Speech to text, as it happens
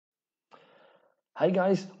Hi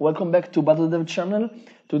guys, welcome back to Bado-Dev channel.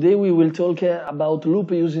 Today we will talk about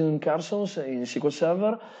loop using cursors in SQL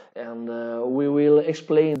Server, and we will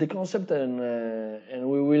explain the concept and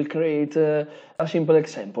we will create a simple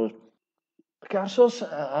example. Cursors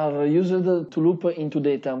are used to loop into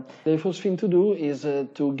data. The first thing to do is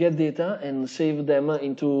to get data and save them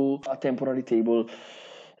into a temporary table.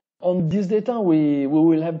 On this data, we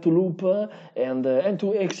will have to loop and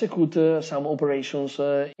to execute some operations.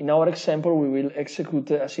 In our example, we will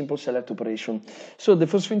execute a simple select operation. So the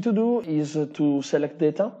first thing to do is to select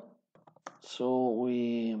data. So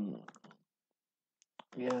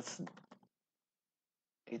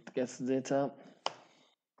it gets data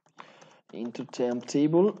into temp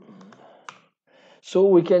table. So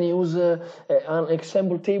we can use an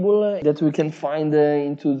example table that we can find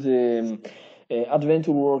into the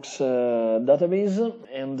AdventureWorks database,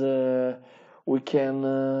 and we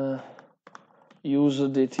can use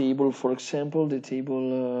the table, for example, the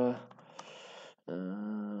table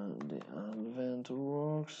the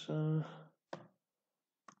AdventureWorks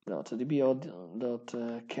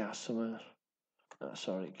customer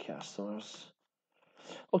customers.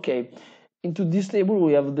 Okay, into this table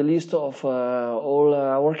we have the list of all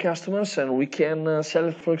our customers, and we can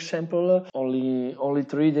select, for example, only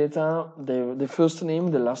three data: the first name,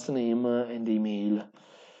 the last name, and the email.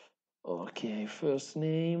 Okay, first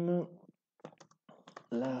name,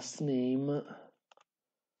 last name,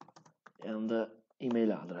 and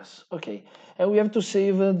email address. Okay, and we have to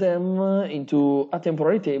save them into a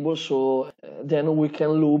temporary table, so then we can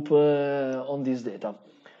loop on this data.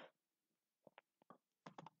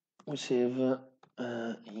 We save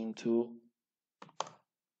into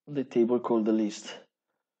the table called the list.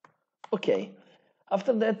 Okay,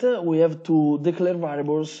 after that we have to declare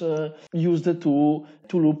variables used to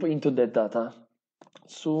loop into that data.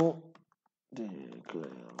 So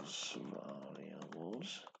declares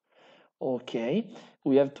variables. Okay,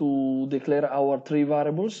 we have to declare our three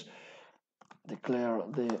variables. Declare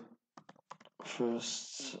the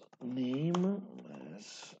first name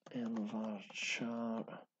as varchar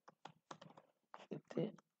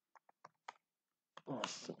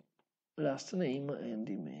last name and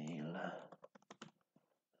email.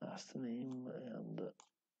 Last name and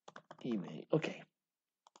email. Okay.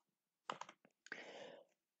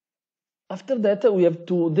 After that, we have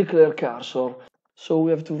to declare cursor. So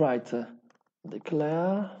we have to write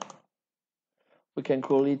declare. We can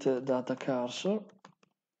call it data cursor.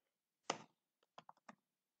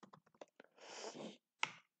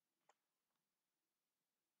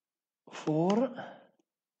 For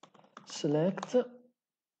select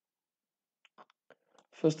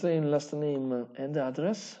first name, last name, and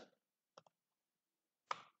address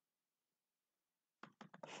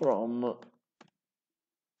from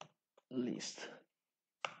list.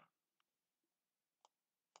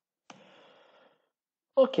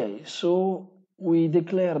 Okay, so we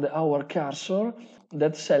declared our cursor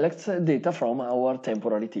that selects data from our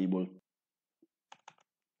temporary table.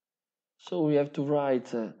 So we have to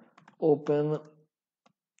write open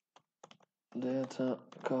data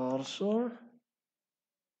cursor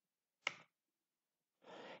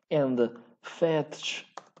and fetch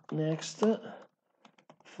next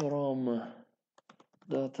from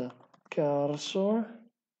data cursor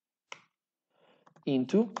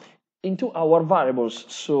into our variables.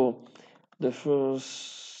 So the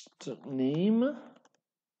first name,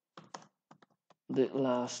 the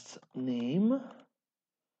last name,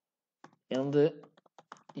 and the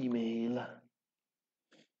email.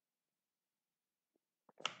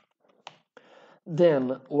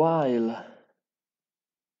 Then while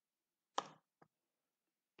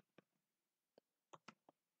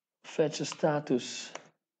fetch status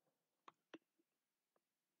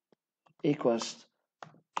equals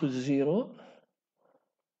to 0,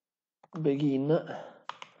 begin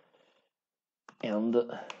and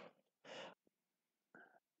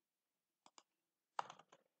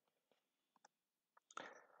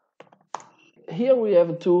here we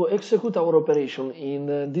have to execute our operation.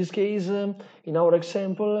 In this case, in our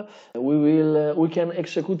example, we can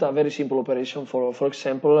execute a very simple operation. For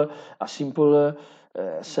example, a simple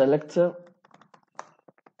select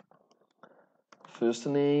first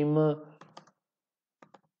name,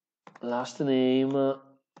 last name,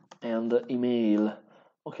 and email.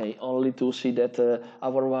 Okay, only to see that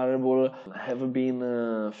our variable have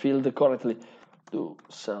been filled correctly. Do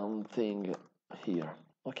something here.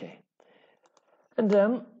 Okay. And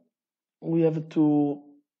then we have to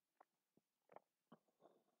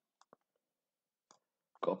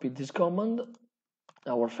copy this command,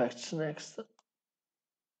 our fetch next,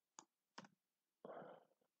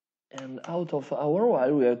 and out of our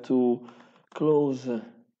while we have to close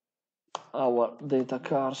our data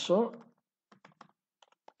cursor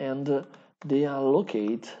and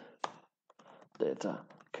deallocate data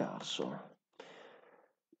cursor.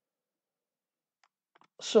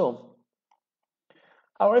 So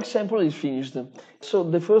our example is finished. So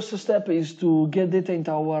the first step is to get data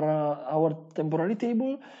into our temporary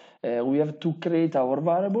table. We have to create our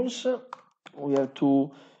variables. We have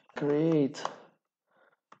to create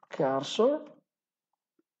cursor,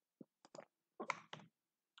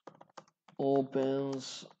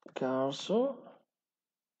 opens cursor,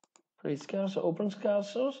 creates cursor, opens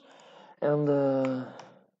cursors, and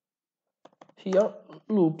here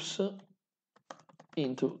loops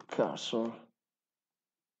into cursor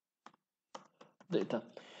data.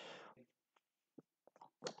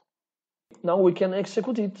 Now we can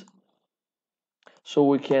execute it. So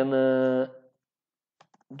we can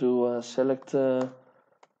do a select a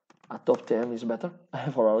top 10 is better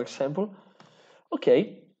for our example.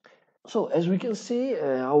 Okay. So as we can see,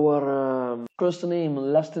 our first name,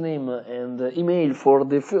 last name, and email for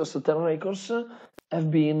the first 10 records have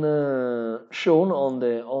been shown on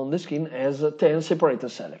the screen as 10 separated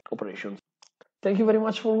select operations. Thank you very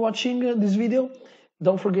much for watching this video.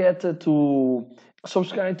 Don't forget to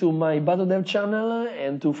subscribe to my Bado-Dev channel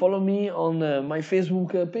and to follow me on my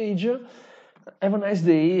Facebook page. Have a nice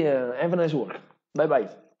day, have a nice work. Bye bye.